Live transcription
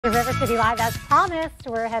River City Live, as promised,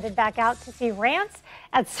 we're headed back out to see Rance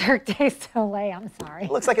at Cirque du Soleil. I'm sorry.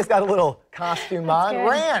 Looks like it's got a little costume on. Good.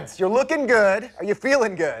 Rance, you're looking good. Are you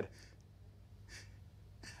feeling good?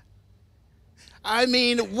 I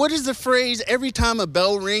mean, what is the phrase? Every time a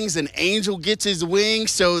bell rings, an angel gets his wings.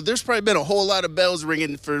 So there's probably been a whole lot of bells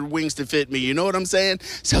ringing for wings to fit me. You know what I'm saying?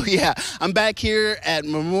 So yeah, I'm back here at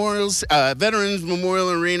Veterans Memorial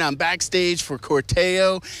Arena. I'm backstage for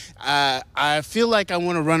Corteo. I feel like I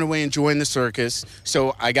want to run away and join the circus.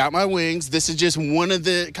 So I got my wings. This is just one of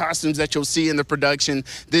the costumes that you'll see in the production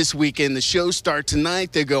this weekend. The shows start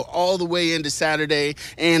tonight. They go all the way into Saturday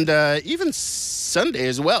and even Sunday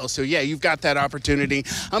as well. So yeah, you've got that opportunity.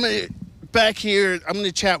 Back here, I'm going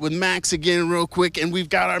to chat with Max again real quick, and we've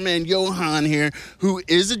got our man Johan here, who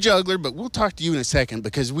is a juggler, but we'll talk to you in a second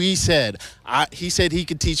because he said he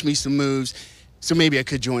could teach me some moves, so maybe I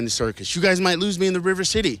could join the circus. You guys might lose me in the River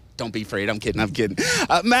City. Don't be afraid. I'm kidding.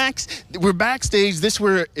 Max, we're backstage. This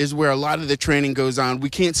is where a lot of the training goes on. We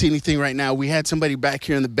can't see anything right now. We had somebody back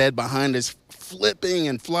here in the bed behind us flipping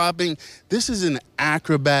and flopping. This is an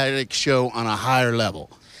acrobatic show on a higher level.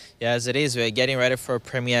 Yes, it is. We're getting ready for a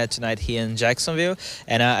premiere tonight here in Jacksonville.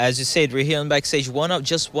 And as you said, we're here on backstage,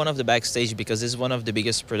 just one of the backstage, because this is one of the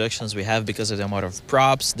biggest productions we have because of the amount of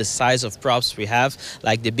props, the size of props we have,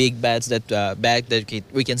 like the big beds that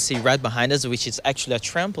we can see right behind us, which is actually a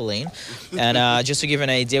trampoline. And just to give you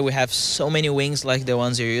an idea, we have so many wings like the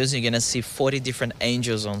ones you're using. You're going to see 40 different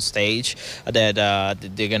angels on stage that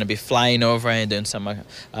they're going to be flying over and doing some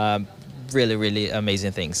really, really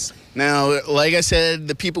amazing things. Now, like I said,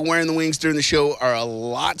 the people wearing the wings during the show are a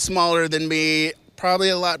lot smaller than me, probably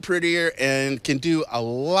a lot prettier, and can do a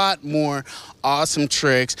lot more awesome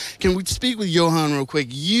tricks. Can we speak with Johan real quick?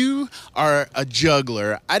 You are a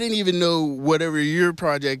juggler. I didn't even know whatever your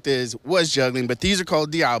project was juggling, but these are called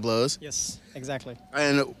Diablos. Yes, exactly.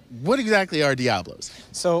 And what exactly are Diablos?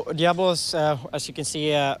 So Diablos, as you can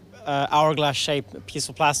see, hourglass-shaped piece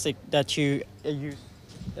of plastic that you use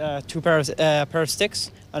two pair of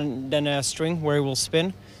sticks and then a string where it will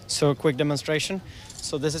spin. So a quick demonstration.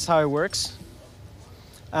 So this is how it works.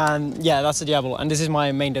 And yeah, that's a Diablo. And this is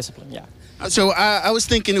my main discipline, yeah. So I was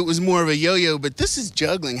thinking it was more of a yo-yo, but this is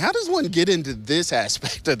juggling. How does one get into this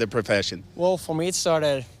aspect of the profession? Well, for me it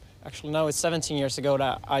started, actually now it's 17 years ago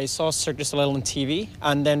that I saw Cirque du Soleil on TV,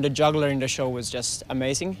 and then the juggler in the show was just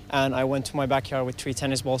amazing. And I went to my backyard with 3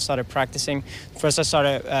 tennis balls, started practicing. First I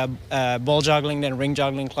started ball juggling, then ring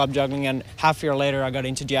juggling, club juggling, and half a year later I got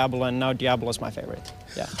into Diablo, and now Diablo is my favorite.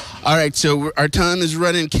 Yeah. All right, so our time is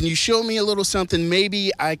running. Can you show me a little something?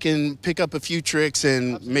 Maybe I can pick up a few tricks,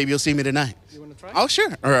 and Absolutely. Maybe you'll see me tonight. You want to try? Oh, sure.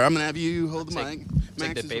 All right, I'm going to have you hold the mic.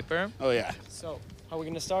 Take the paper. Oh, yeah. So how we're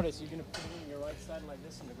going to start is you're going to put it in your right side like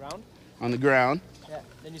this on the ground. On the ground. Yeah,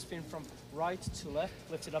 then you spin from right to left,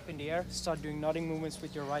 lift it up in the air, start doing nodding movements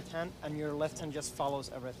with your right hand, and your left hand just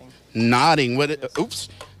follows everything. Nodding? Oops,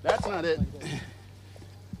 that's not it.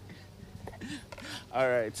 All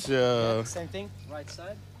right, so... Yeah, same thing, right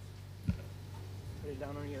side. Put it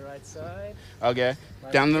down on your right side. Okay,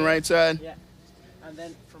 Right down the right side? Yeah, and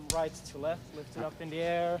then from right to left, lift it up in the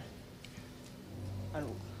air. And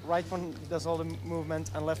right one does all the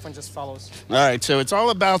movement, and left one just follows. All right, so it's all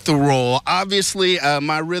about the roll. Obviously,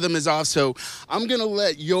 my rhythm is off, so I'm going to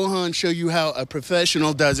let Johan show you how a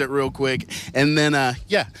professional does it real quick. And then,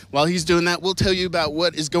 yeah, while he's doing that, we'll tell you about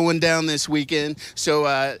what is going down this weekend.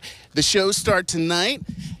 So the shows start tonight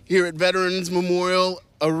here at Veterans Memorial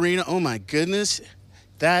Arena. Oh, my goodness.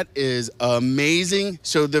 That is amazing.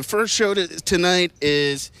 So the first show tonight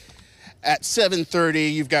is at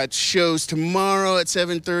 7:30. You've got shows tomorrow at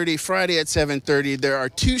 7:30, Friday at 7:30. There are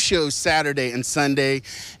 2 shows Saturday and Sunday.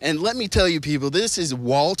 And let me tell you, people, this is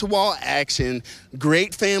wall-to-wall action,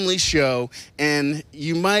 great family show, and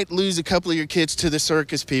you might lose a couple of your kids to the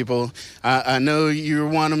circus, people. I know you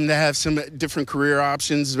want them to have some different career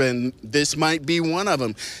options, and this might be one of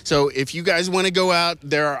them. So if you guys want to go out,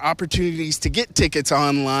 there are opportunities to get tickets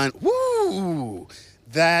online. Woo!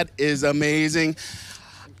 That is amazing.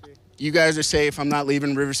 You guys are safe. I'm not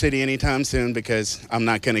leaving River City anytime soon because I'm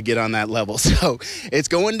not going to get on that level. So it's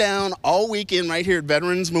going down all weekend right here at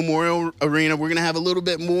Veterans Memorial Arena. We're going to have a little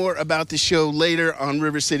bit more about the show later on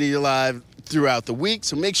River City Live throughout the week.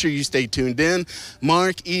 So make sure you stay tuned in.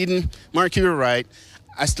 Mark, Eden, Mark, you were right.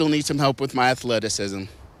 I still need some help with my athleticism.